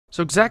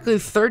So exactly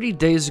 30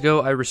 days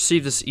ago, I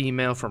received this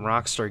email from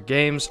Rockstar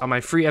Games on my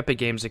free Epic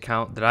Games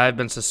account that I have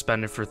been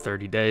suspended for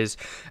 30 days.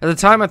 At the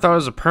time, I thought it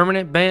was a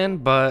permanent ban,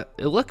 but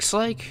it looks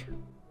like,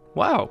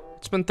 wow,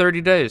 it's been 30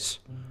 days.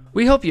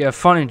 We hope you have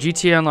fun in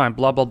GTA Online,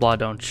 blah blah blah,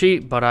 don't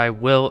cheat, but I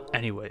will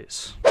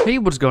anyways. Hey,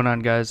 what's going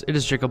on, guys? It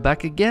is Jacob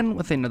back again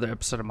with another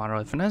episode of My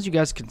Life, and as you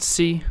guys can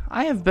see,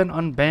 I have been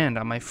unbanned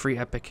on my free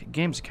Epic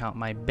Games account,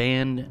 my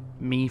Banned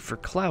Me for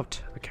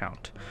Clout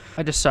account.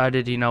 I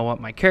decided, you know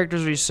what, my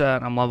character's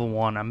reset, I'm level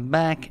 1, I'm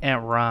back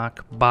at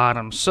rock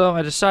bottom, so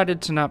I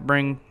decided to not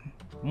bring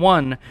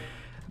one,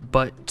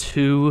 but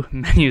two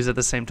menus at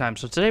the same time.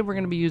 So today we're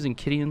going to be using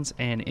Kiddions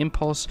and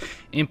Impulse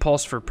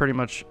for pretty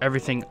much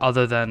everything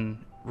other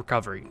than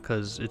recovery,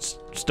 because it's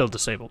still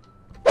disabled.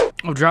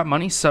 Oh, drop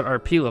money, set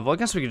RP level. I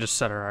guess we could just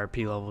set our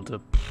RP level to,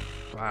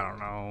 I don't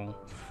know,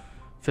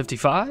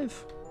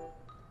 55?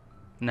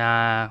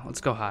 Nah,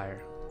 let's go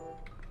higher.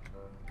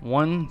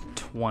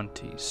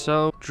 120.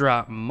 So,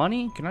 drop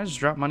money. Can I just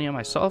drop money on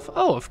myself?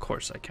 Oh, of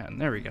course I can.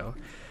 There we go.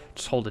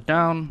 Just hold it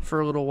down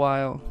for a little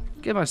while.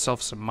 Give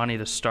myself some money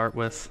to start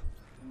with.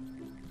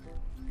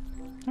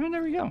 And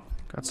there we go.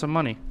 Got some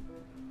money.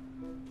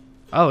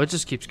 Oh, it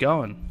just keeps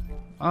going.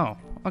 Oh,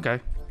 okay.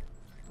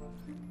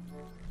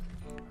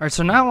 Alright,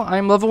 so now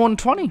I'm level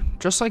 120,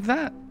 just like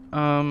that.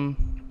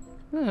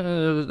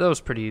 That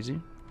was pretty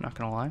easy, not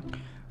gonna lie.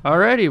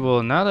 Alrighty,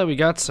 well, now that we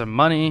got some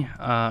money,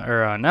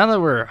 now that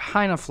we're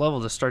high enough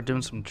level to start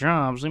doing some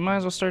jobs, we might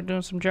as well start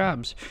doing some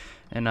jobs.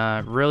 And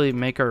really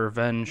make our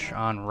revenge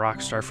on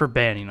Rockstar for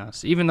banning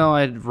us, even though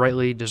I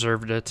rightly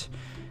deserved it.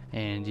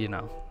 And, you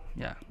know,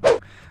 yeah.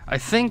 I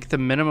think the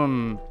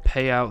minimum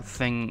payout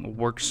thing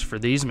works for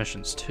these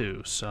missions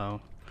too,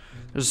 so.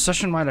 There's a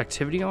session-wide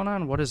activity going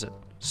on? What is it?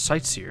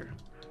 Sightseer.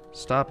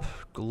 Stop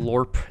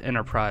Glorp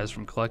Enterprise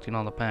from collecting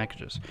all the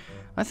packages.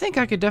 I think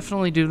I could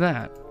definitely do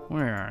that.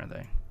 Where are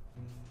they?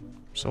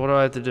 So what do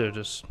I have to do?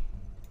 Just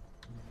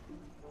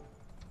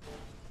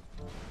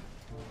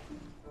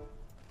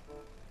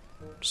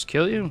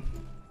kill you?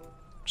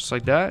 Just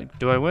like that?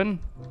 Do I win?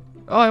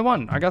 Oh, I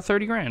won. I got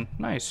 30 grand.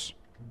 Nice.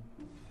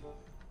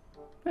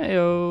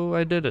 Heyo,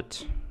 I did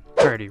it.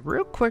 Alrighty,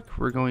 real quick,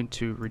 we're going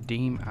to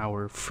redeem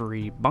our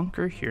free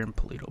bunker here in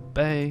Paleto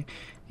Bay,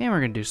 and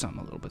we're going to do something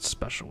a little bit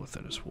special with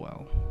it as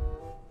well.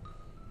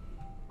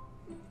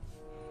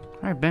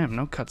 Alright, bam,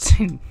 no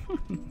cutscene.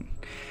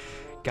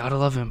 Gotta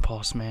love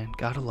Impulse, man.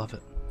 Gotta love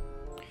it.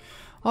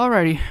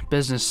 Alrighty,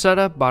 business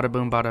setup, bada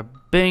boom, bada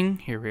bing.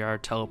 Here we are,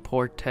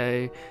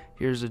 teleporte.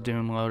 Here's the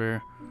Doom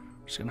loader.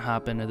 Just gonna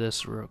hop into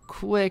this real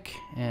quick,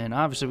 and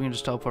obviously we can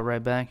just teleport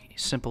right back.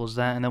 Simple as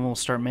that, and then we'll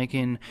start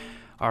making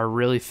our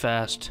really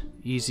fast,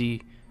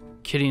 easy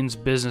Kiddions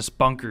business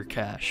bunker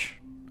cash.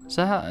 Is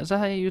that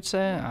how you'd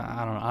say it?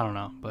 I don't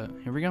know, but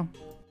here we go.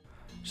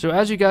 So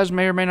as you guys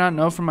may or may not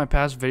know from my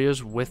past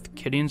videos with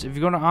Kiddions, if you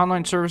go to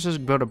online services,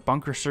 go to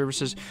bunker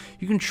services,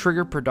 you can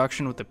trigger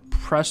production with the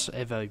press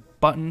of a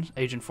button.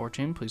 Agent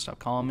 14, please stop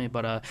calling me,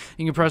 but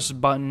you can press this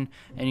button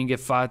and you can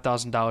get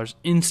 $5,000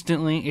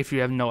 instantly if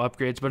you have no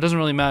upgrades, but it doesn't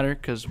really matter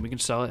because we can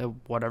sell it at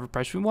whatever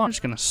price we want. I'm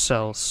just gonna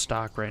sell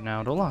stock right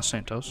now to Los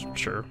Santos.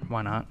 Sure,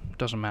 why not?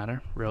 Doesn't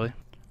matter, really.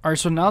 Alright,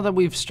 so now that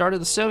we've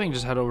started the sale, we can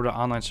just head over to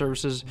online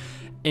services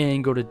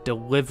and go to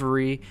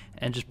delivery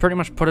and just pretty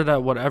much put it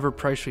at whatever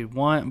price we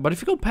want. But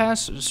if you go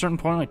past a certain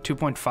point, like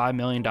 $2.5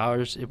 million,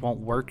 it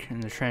won't work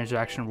and the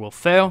transaction will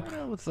fail.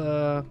 With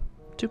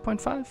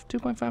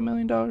 $2.5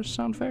 million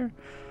sound fair?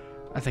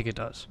 I think it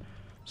does.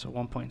 So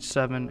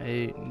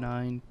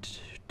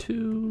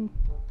 1.7892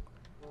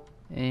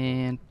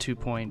 and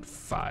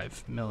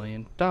 $2.5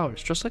 million,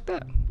 just like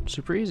that.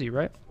 Super easy,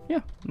 right?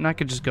 Yeah, and I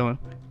could just go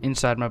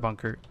inside my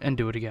bunker and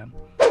do it again.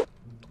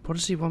 What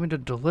does he want me to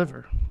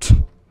deliver?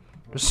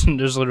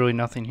 There's literally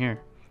nothing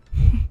here.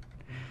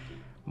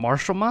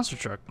 Marshall monster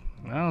truck.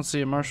 I don't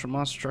see a Marshall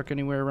monster truck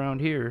anywhere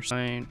around here.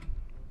 Saying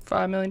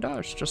 $5 million,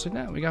 just like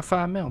that. We got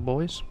 5 mil,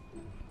 boys.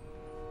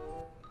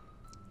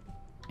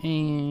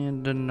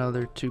 And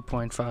another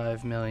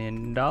 $2.5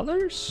 million. Now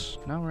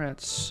we're at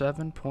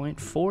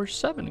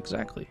 7.47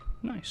 exactly.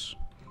 Nice.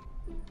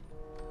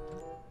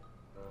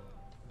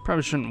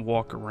 Probably shouldn't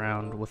walk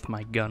around with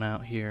my gun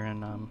out here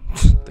in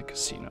the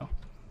casino.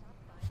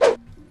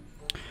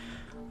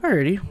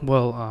 Alrighty,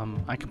 well,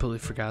 I completely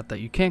forgot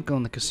that you can't go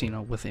in the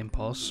casino with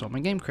Impulse, so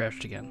my game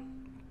crashed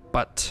again.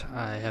 But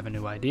I have a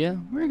new idea.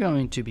 We're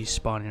going to be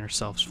spawning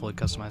ourselves fully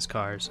customized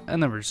cars,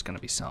 and then we're just going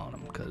to be selling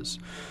them, because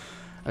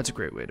that's a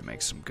great way to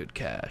make some good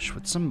cash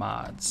with some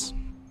mods.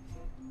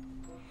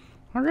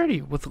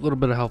 Alrighty, with a little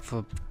bit of help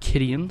of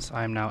Kiddions,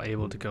 I am now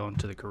able to go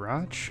into the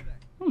garage.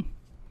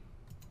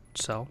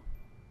 Sell.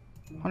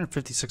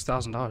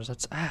 $156,000,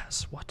 that's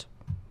ass. What?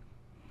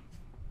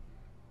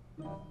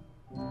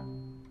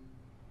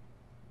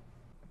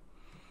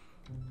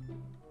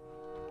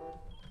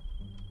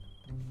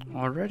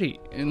 Alrighty,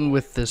 and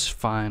with this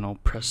final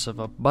press of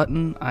a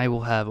button, I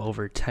will have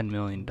over $10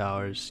 million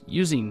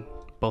using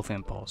both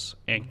Impulse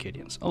and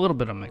Kiddions. A little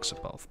bit of a mix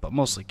of both, but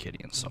mostly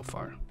Kiddions so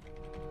far.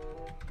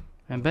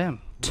 And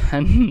bam,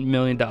 $10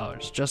 million.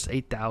 Just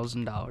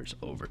 $8,000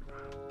 over.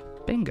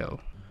 Bingo.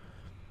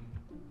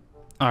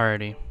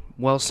 Alrighty.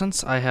 Well,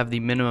 since I have the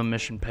minimum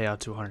mission payout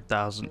to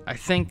 $200,000, I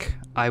think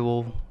I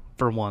will,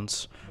 for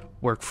once,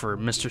 work for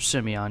Mr.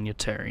 Simeon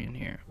Yetarian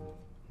here.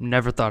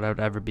 Never thought I would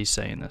ever be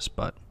saying this,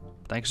 but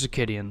thanks to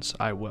Kiddions,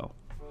 I will.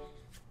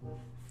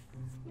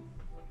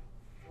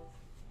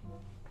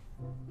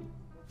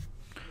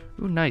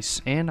 Ooh,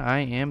 nice. And I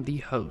am the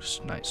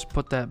host. Nice.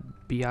 Put that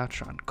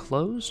biatch on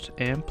closed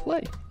and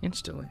play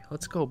instantly.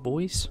 Let's go,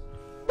 boys.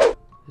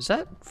 Is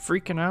that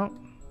freaking out?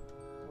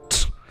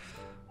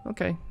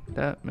 Okay,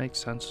 that makes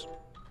sense.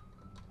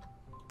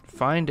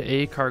 Find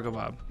a cargo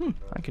bob.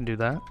 I can do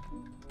that.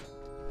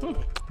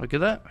 Look at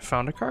that. I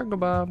found a cargo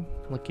bob.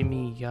 Look at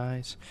me,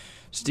 guys.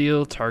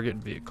 Steal target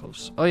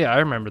vehicles. Oh, yeah, I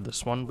remember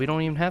this one. We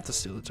don't even have to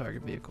steal the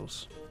target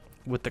vehicles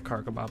with the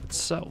cargo bob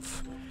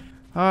itself.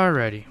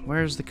 Alrighty,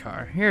 where's the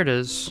car? Here it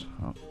is.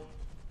 Oh,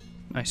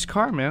 nice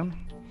car, man.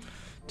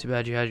 Too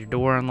bad you had your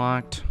door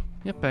unlocked.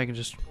 Yep, I can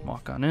just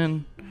walk on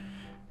in.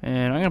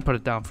 And I'm going to put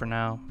it down for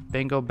now.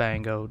 Bingo,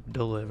 bango,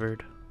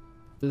 delivered.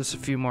 Do this a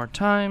few more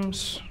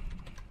times.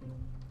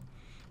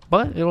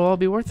 But it'll all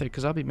be worth it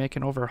because I'll be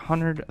making over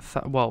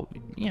I'll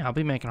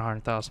be making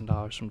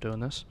 $100,000 from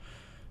doing this.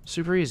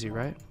 Super easy,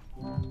 right?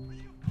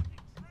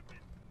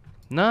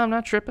 No, I'm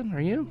not tripping.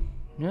 Are you?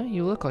 Yeah,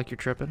 you look like you're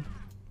tripping.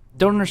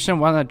 Don't understand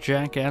why that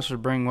jackass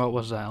would bring, what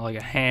was that, like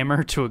a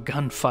hammer to a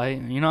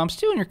gunfight. You know, I'm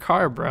stealing your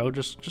car, bro.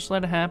 Just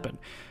let it happen.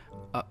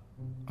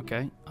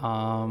 Okay.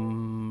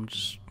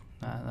 That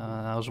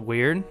was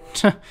weird.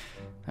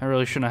 That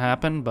really shouldn't have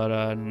happened,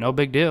 but no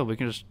big deal. We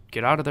can just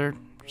get out of there.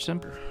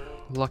 Simple.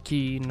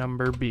 Lucky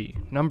number B.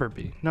 Number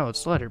B. No,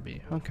 it's letter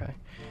B. Okay.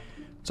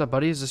 What's up,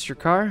 buddy? Is this your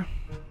car?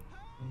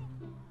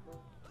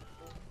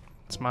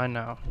 It's mine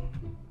now.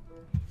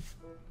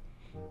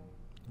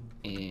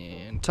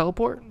 And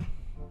teleport.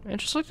 And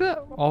just like that,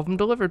 all of them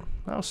delivered.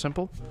 That was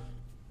simple.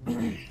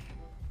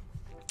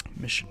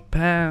 Mission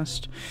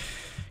passed.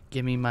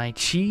 Give me my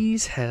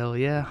cheese. Hell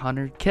yeah.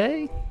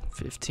 100K.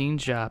 15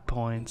 job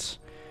points.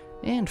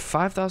 And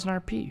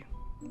 5,000 RP.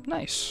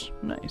 Nice.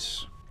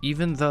 Nice.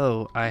 Even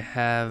though I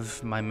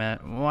have my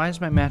why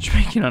is my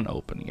matchmaking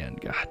unopen again?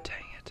 God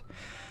dang it.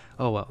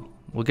 Oh well.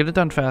 We'll get it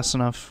done fast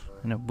enough,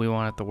 and we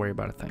won't have to worry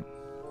about a thing.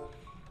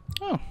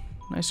 Oh,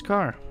 nice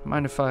car.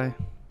 Mind if I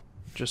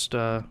just,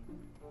 Oh,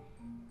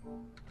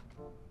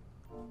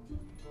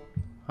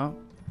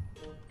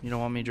 you don't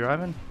want me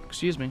driving?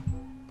 Excuse me.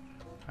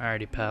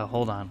 Alrighty, pal.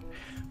 Hold on.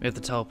 We have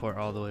to teleport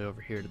all the way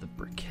over here to the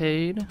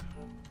barricade.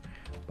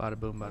 Bada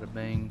boom, bada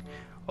bing.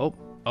 Oh,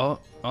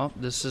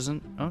 this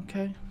isn't...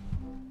 Okay.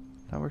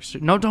 That works too.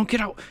 No, don't get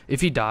out!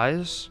 If he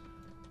dies,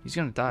 he's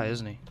gonna die,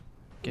 isn't he?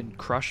 Getting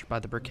crushed by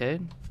the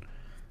barricade?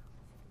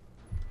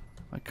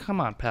 Like,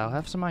 come on, pal.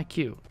 Have some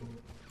IQ.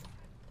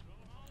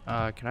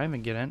 Can I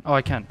even get in? Oh,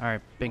 I can.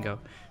 Alright, bingo.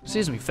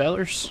 Excuse me,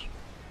 fellers.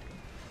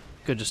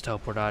 Could just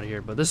teleport out of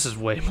here, but this is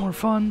way more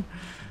fun.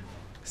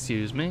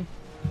 Excuse me.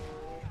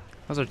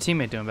 How's our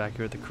teammate doing back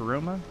here with the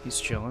Kuruma? He's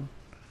chilling.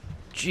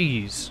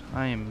 Jeez,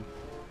 I am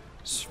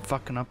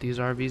fucking up these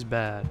RVs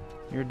bad.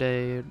 You're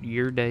dead.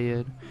 You're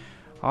dead.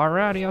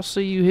 Alrighty, I'll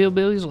see you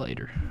hillbillies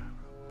later.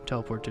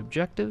 Teleport to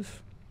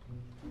objective.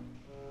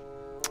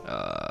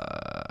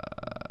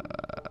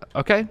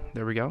 Okay,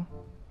 there we go.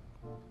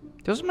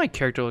 Doesn't my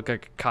character look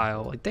like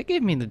Kyle? Like, they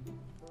gave me the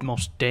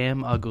most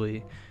damn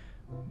ugly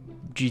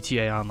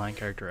GTA Online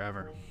character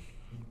ever.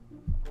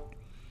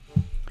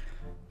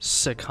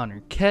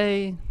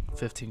 600K,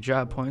 15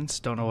 job points.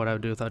 Don't know what I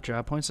would do without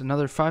job points.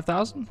 Another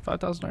 5,000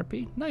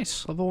 RP.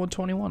 Nice, level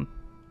 121.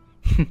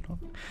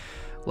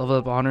 Leveled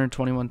up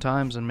 121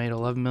 times and made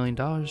 $11 million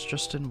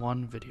just in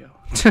one video.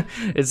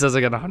 It says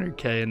I got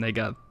 100K and they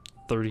got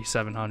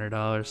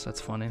 $3,700. That's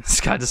funny.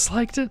 This guy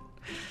disliked it.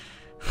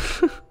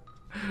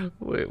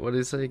 Wait, what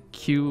did it say?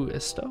 Q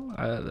Isto?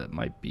 That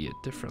might be a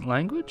different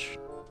language,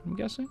 I'm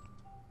guessing.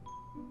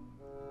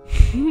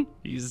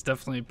 He's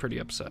definitely pretty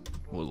upset.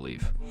 We'll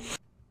leave.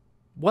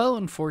 Well,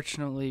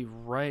 unfortunately,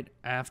 right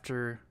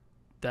after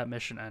that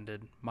mission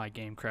ended, my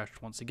game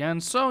crashed once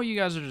again, so you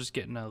guys are just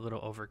getting a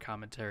little over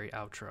commentary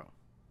outro.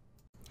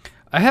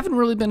 I haven't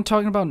really been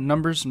talking about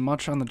numbers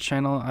much on the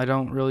channel. I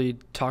don't really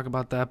talk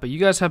about that, but you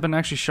guys have been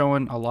actually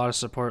showing a lot of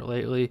support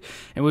lately,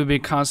 and we've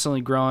been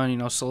constantly growing, you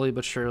know, slowly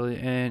but surely,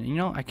 and, you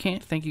know, I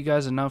can't thank you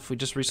guys enough. We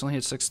just recently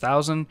hit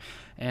 6,000,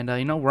 and,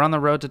 you know, we're on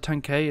the road to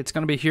 10K. It's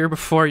going to be here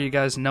before you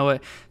guys know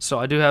it, so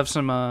I do have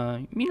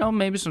some, you know,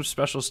 maybe some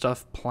special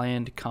stuff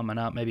planned coming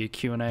up, maybe a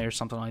Q&A or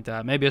something like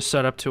that, maybe a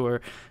setup tour,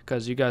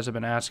 because you guys have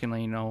been asking,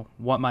 you know,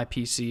 what my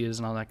PC is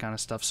and all that kind of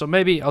stuff, so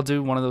maybe I'll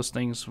do one of those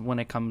things when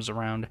it comes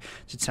around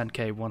to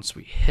 10K once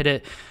we hit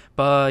it.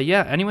 But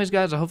yeah, anyways,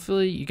 guys,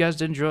 hopefully you guys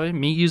did enjoy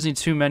me using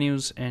 2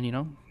 menus and, you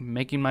know,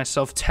 making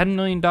myself $10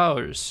 million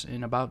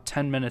in about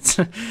 10 minutes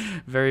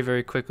very,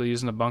 very quickly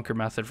using the bunker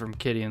method from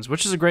Kiddions,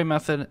 which is a great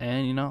method.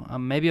 And, you know,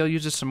 maybe I'll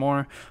use it some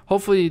more.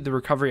 Hopefully the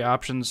recovery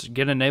options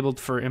get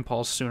enabled for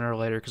Impulse sooner or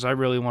later, because I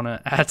really want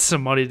to add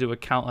some money to an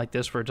account like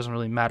this where it doesn't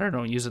really matter. I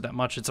don't use it that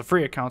much. It's a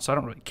free account, so I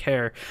don't really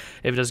care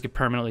if it does get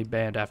permanently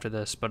banned after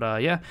this.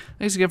 But yeah,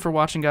 thanks again for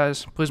watching,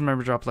 guys. Please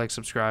remember to drop a like,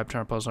 subscribe,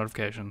 turn on post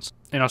notifications,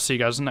 and I'll see you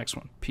guys in the next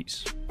one. Peace.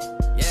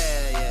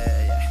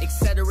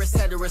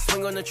 Etc.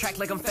 Swing on the track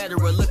like I'm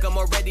Federer. Look, I'm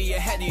already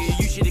ahead of you.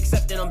 You should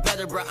accept that I'm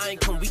better, bro. I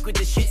ain't come weak with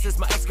this shit since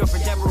my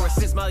ex-girlfriend Deborah.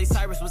 Since Miley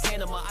Cyrus was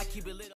Hannah, I keep it lit.